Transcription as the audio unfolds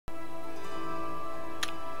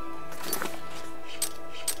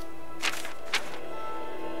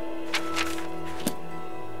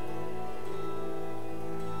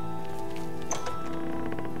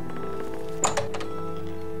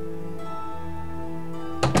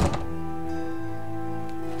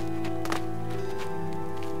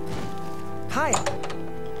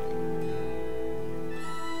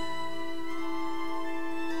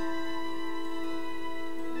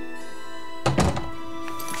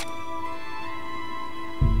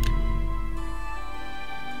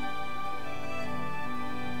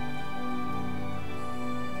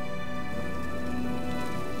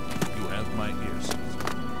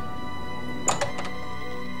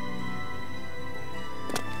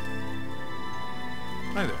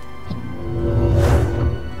Hi there.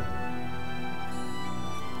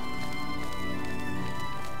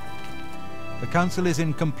 The council is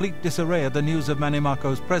in complete disarray at the news of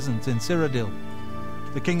Manimako's presence in Cyrodiil.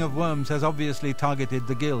 The King of Worms has obviously targeted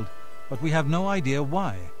the guild, but we have no idea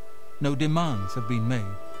why. No demands have been made.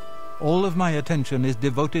 All of my attention is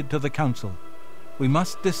devoted to the council. We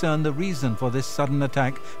must discern the reason for this sudden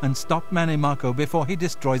attack and stop Manimako before he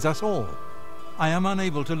destroys us all. I am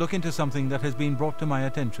unable to look into something that has been brought to my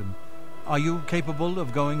attention. Are you capable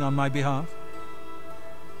of going on my behalf?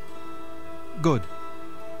 Good.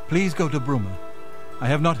 Please go to Bruma. I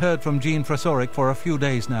have not heard from Jean Frasoric for a few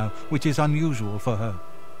days now, which is unusual for her.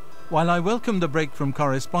 While I welcome the break from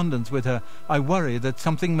correspondence with her, I worry that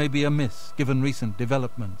something may be amiss given recent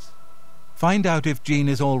developments. Find out if Jean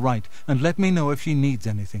is all right and let me know if she needs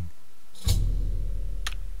anything.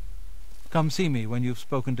 Come see me when you've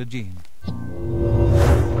spoken to Jean.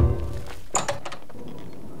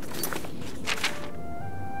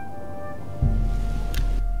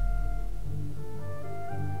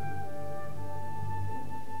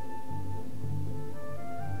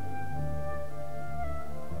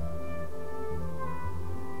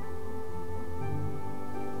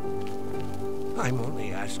 I'm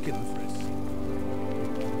only asking for a seat.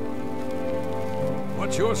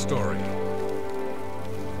 What's your story?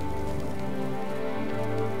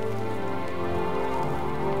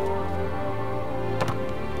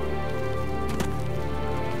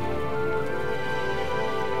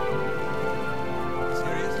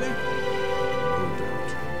 Seriously?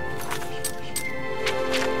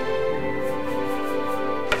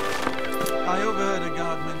 I overheard a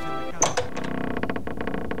guard mention the council.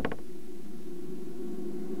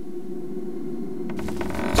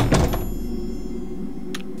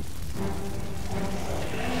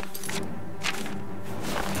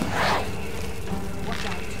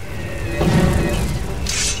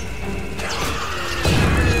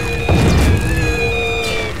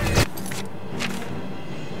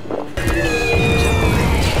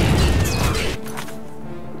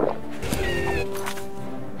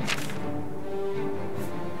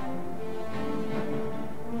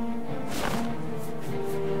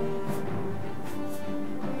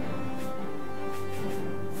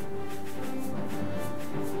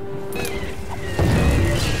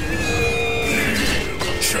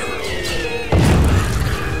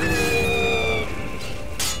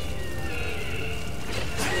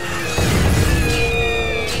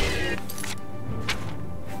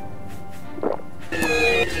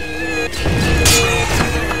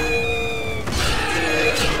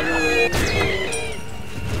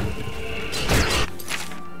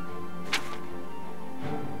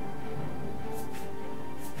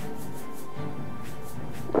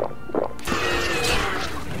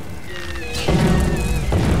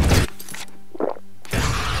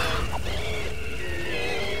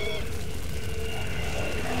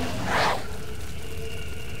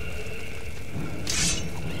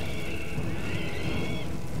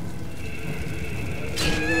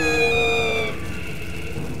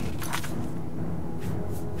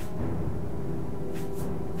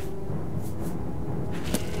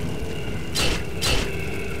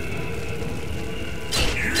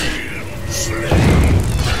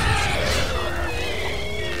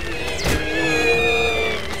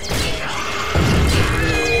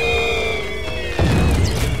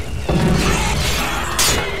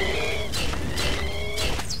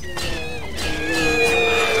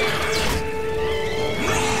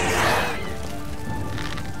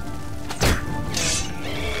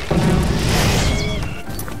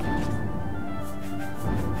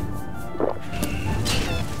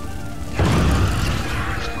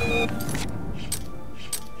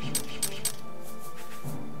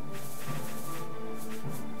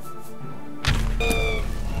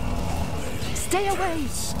 Stay away!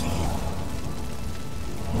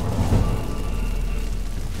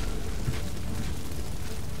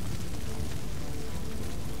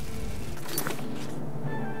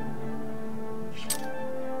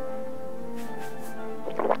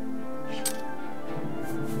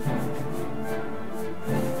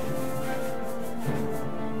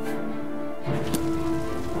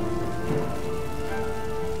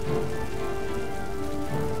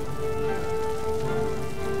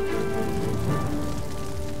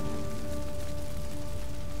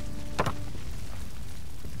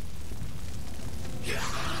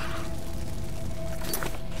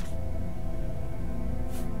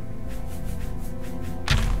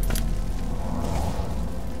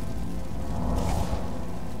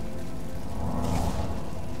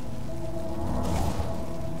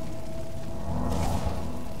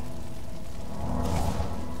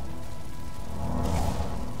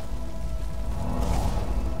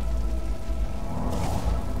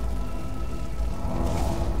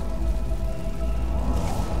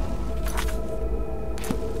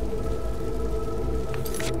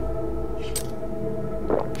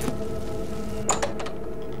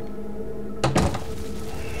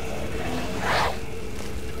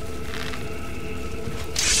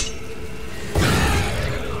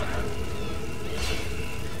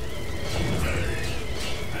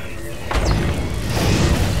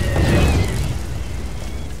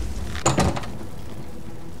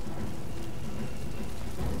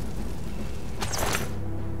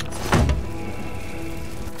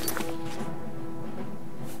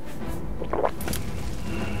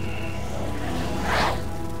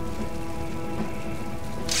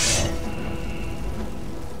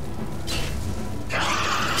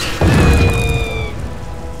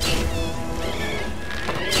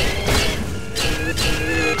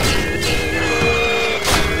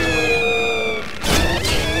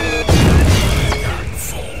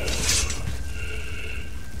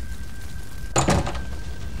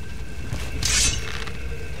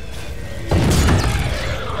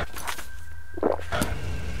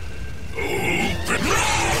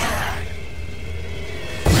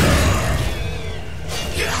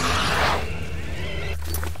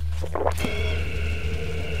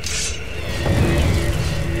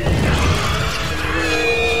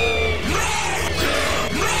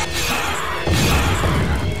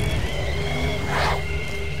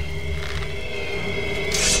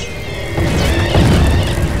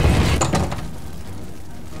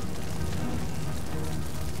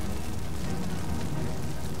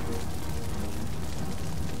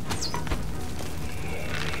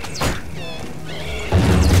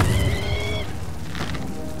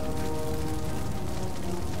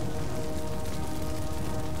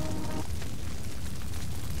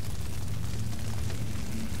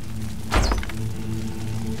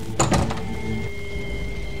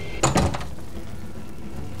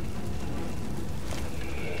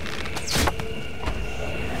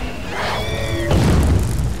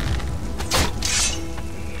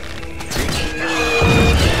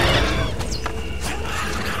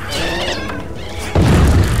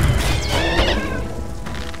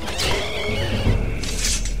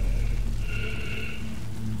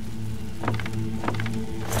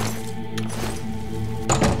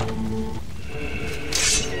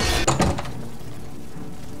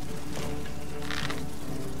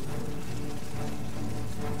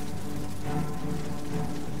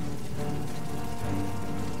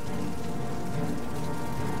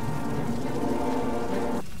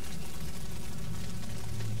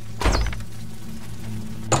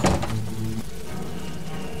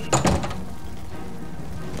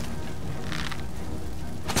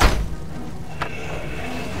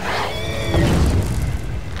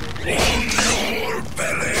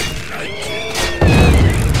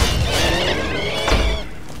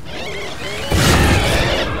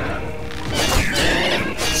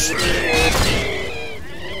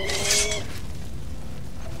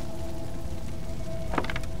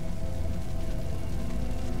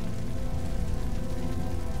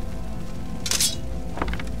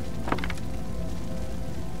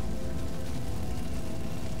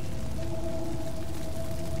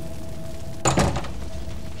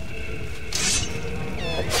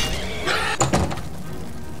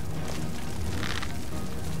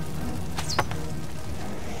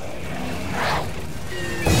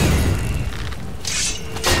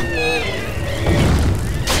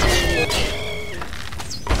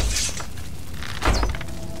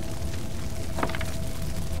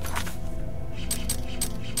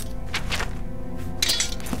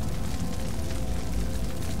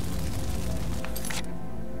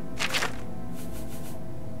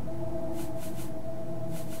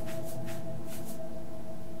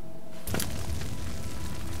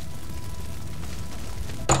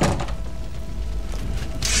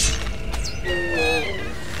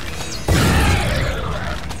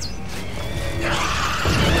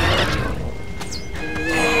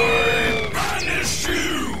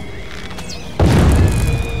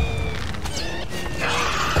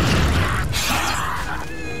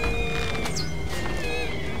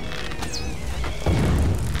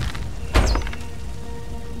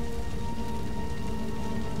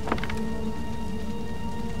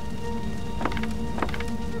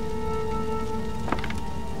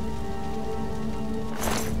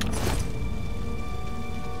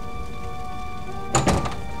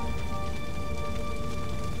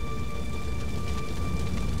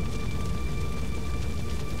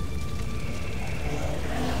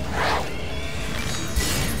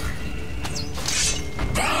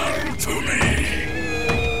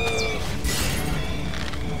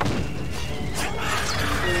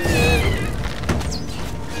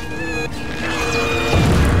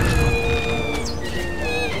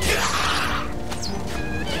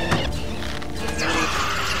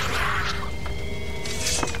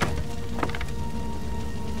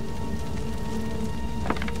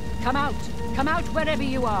 wherever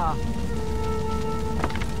you are.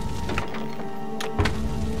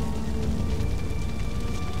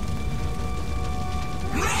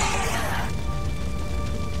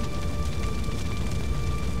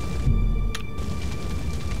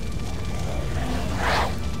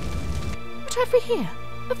 What have we here?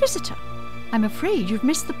 A visitor? I'm afraid you've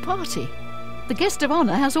missed the party. The guest of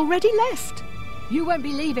honor has already left. You won't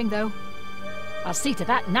be leaving, though. I'll see to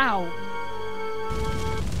that now.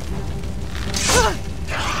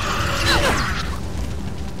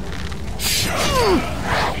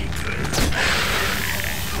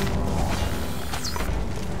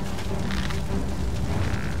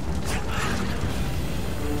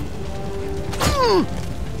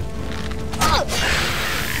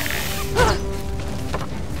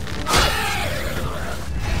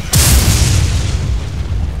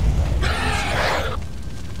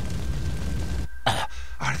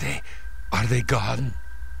 Are they gone?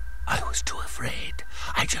 I was too afraid.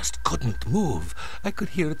 I just couldn't move. I could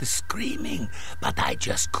hear the screaming, but I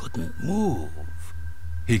just couldn't move.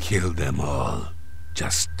 He killed them all.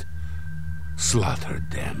 Just slaughtered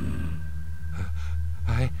them.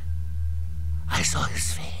 I saw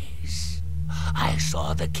his face. I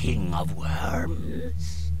saw the King of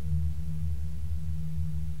Worms.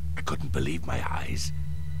 I couldn't believe my eyes.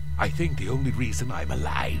 I think the only reason I'm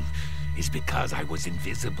alive is because I was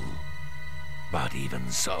invisible. But even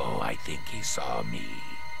so, I think he saw me.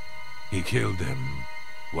 He killed them,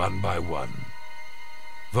 one by one.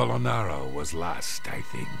 Volonaro was last, I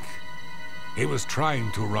think. He was trying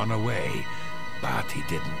to run away, but he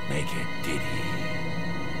didn't make it, did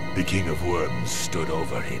he? The King of Worms stood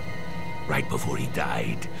over him, right before he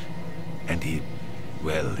died. And he,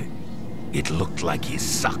 well, it looked like he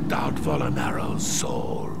sucked out Volonaro's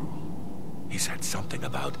soul. He said something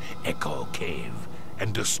about Echo Cave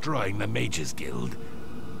and destroying the Mages Guild.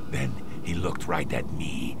 Then he looked right at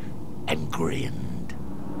me and grinned.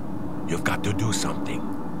 You've got to do something.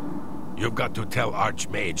 You've got to tell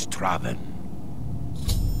Archmage Traven.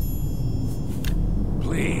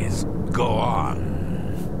 Please, go on.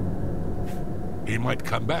 He might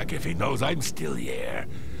come back if he knows I'm still here.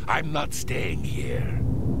 I'm not staying here.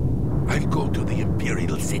 I'll go to the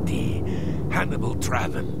Imperial City. Hannibal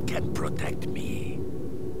Traven can protect me.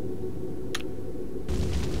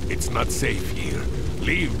 It's not safe here.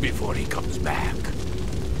 Leave before he comes back.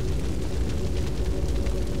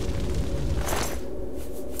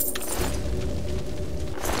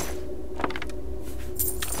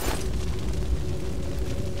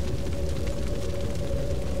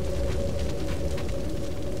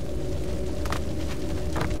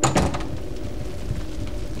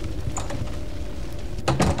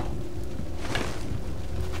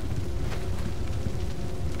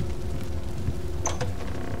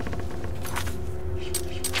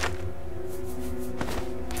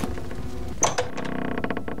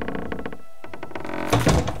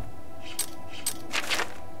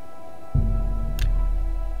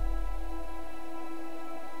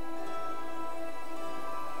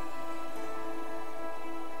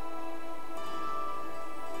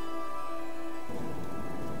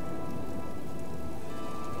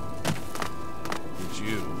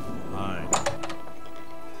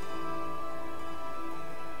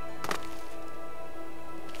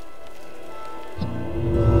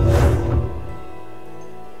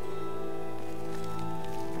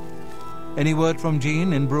 Any word from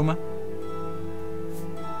Jean in Bruma?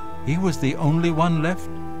 He was the only one left?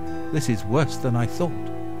 This is worse than I thought.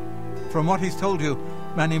 From what he's told you,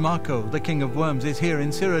 Manimarco, the King of Worms, is here in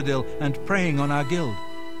Cyrodiil and preying on our guild.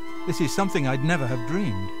 This is something I'd never have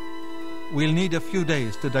dreamed. We'll need a few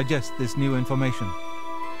days to digest this new information.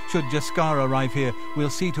 Should Jaskar arrive here, we'll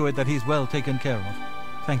see to it that he's well taken care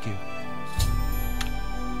of. Thank you.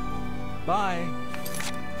 Bye.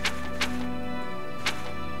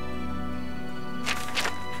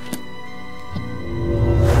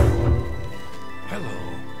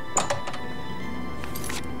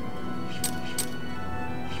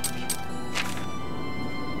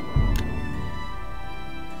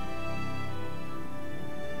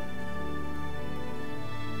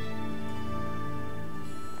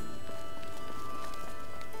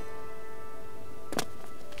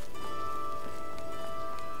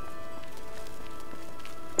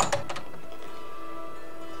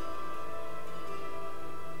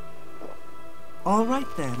 All right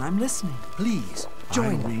then, I'm listening. Please,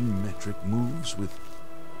 join me. Metric moves with...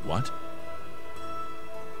 what?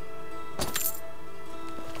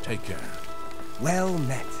 Take care. Well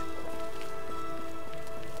met.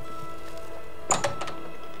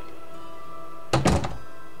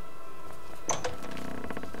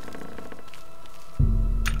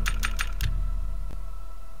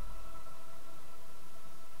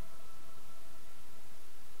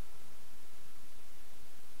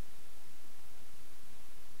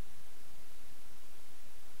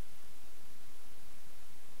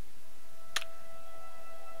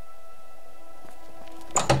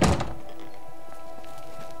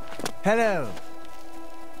 Hello.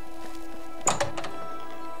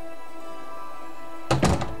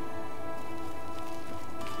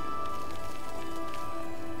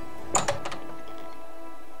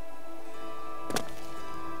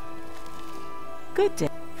 Good day.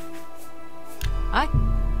 I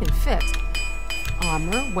can fix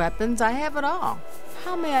armor, weapons, I have it all.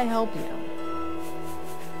 How may I help you?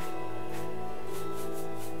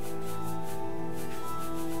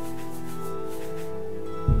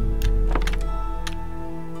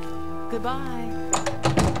 Goodbye.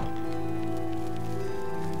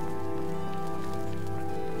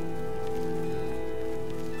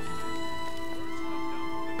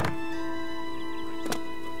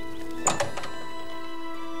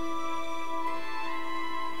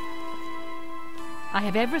 I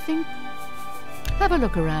have everything. Have a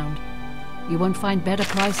look around. You won't find better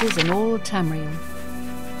prices in all Tamriel.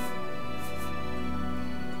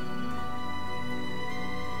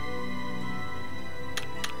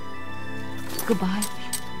 Goodbye.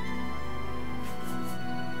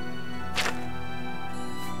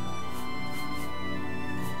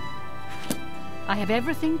 I have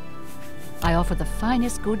everything. I offer the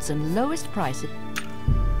finest goods and lowest prices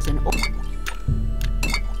in all.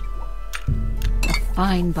 A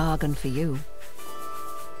fine bargain for you.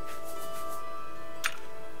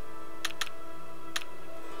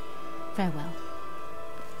 Farewell.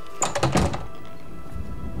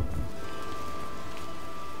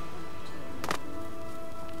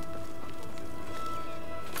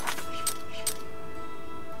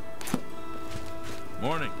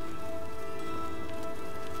 Morning.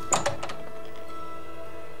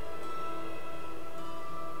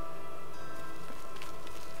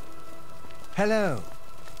 Hello.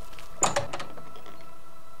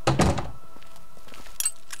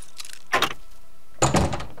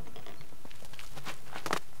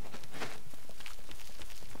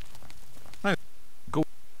 Go.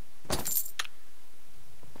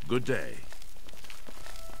 Good day.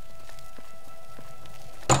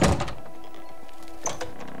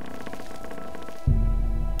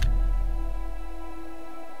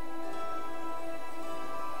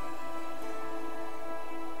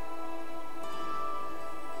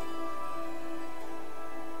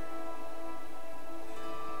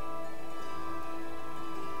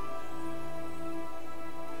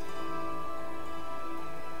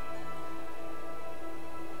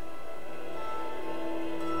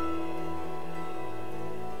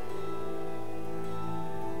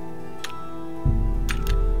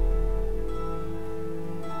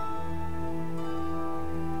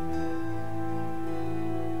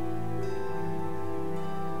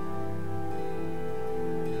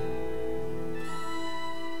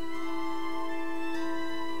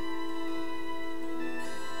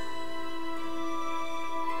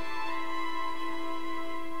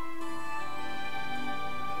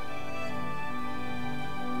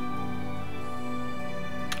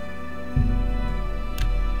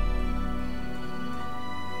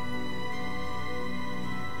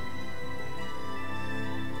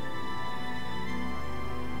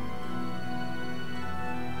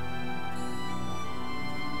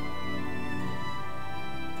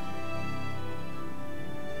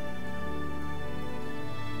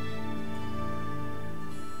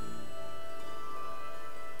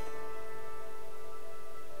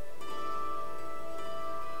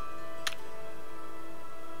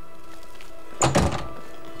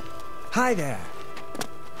 Hi there.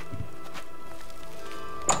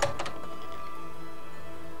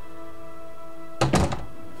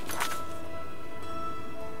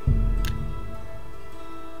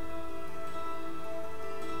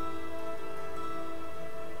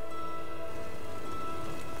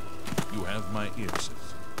 You have my ears.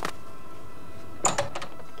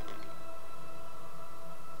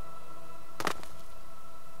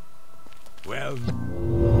 Well...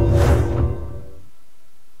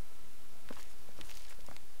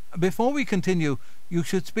 Before we continue, you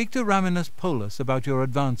should speak to Raminus Polus about your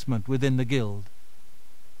advancement within the guild.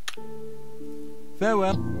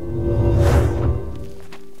 Farewell.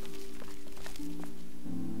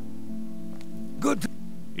 Good.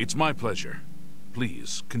 It's my pleasure.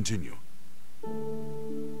 Please, continue.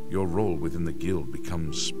 Your role within the guild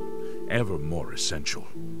becomes ever more essential.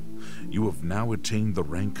 You have now attained the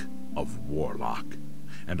rank of Warlock,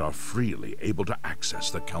 and are freely able to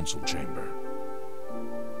access the council chamber.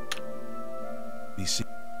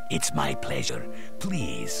 It's my pleasure.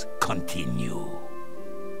 Please, continue.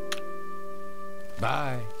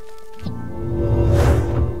 Bye.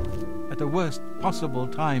 At the worst possible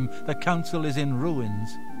time, the council is in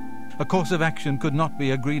ruins. A course of action could not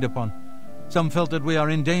be agreed upon. Some felt that we are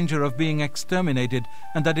in danger of being exterminated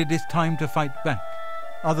and that it is time to fight back.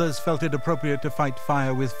 Others felt it appropriate to fight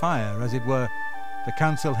fire with fire, as it were. The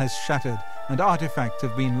council has shattered and artifacts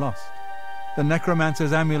have been lost. The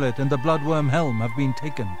Necromancer's amulet and the bloodworm helm have been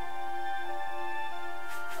taken.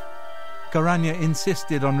 Karanya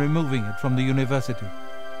insisted on removing it from the university.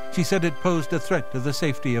 She said it posed a threat to the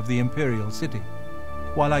safety of the Imperial City.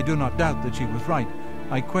 While I do not doubt that she was right,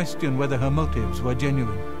 I question whether her motives were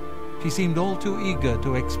genuine. She seemed all too eager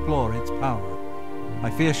to explore its power. I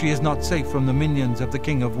fear she is not safe from the minions of the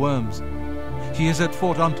King of Worms. She is at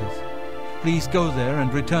Fort Ontis. Please go there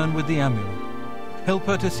and return with the amulet. Help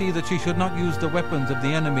her to see that she should not use the weapons of the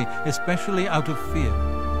enemy, especially out of fear.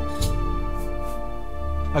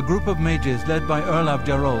 A group of mages led by Erlav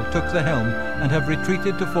Jarol took the helm and have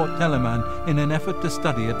retreated to Fort Telemann in an effort to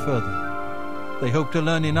study it further. They hope to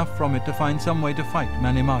learn enough from it to find some way to fight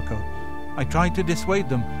Manimarco. I tried to dissuade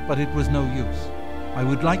them, but it was no use. I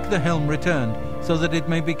would like the helm returned so that it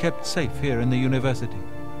may be kept safe here in the university.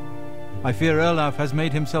 I fear Erlav has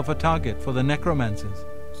made himself a target for the Necromancers.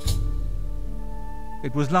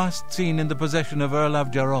 It was last seen in the possession of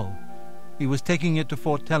Erlav Jarol. He was taking it to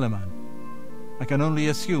Fort Telemann. I can only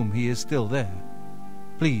assume he is still there.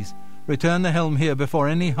 Please, return the helm here before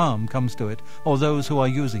any harm comes to it, or those who are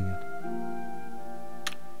using it.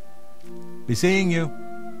 Be seeing you.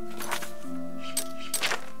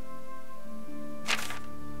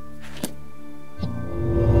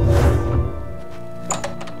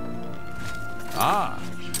 Ah,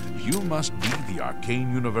 you must be the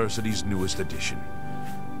Arcane University's newest addition.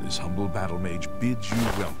 This humble battle mage bids you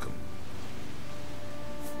welcome.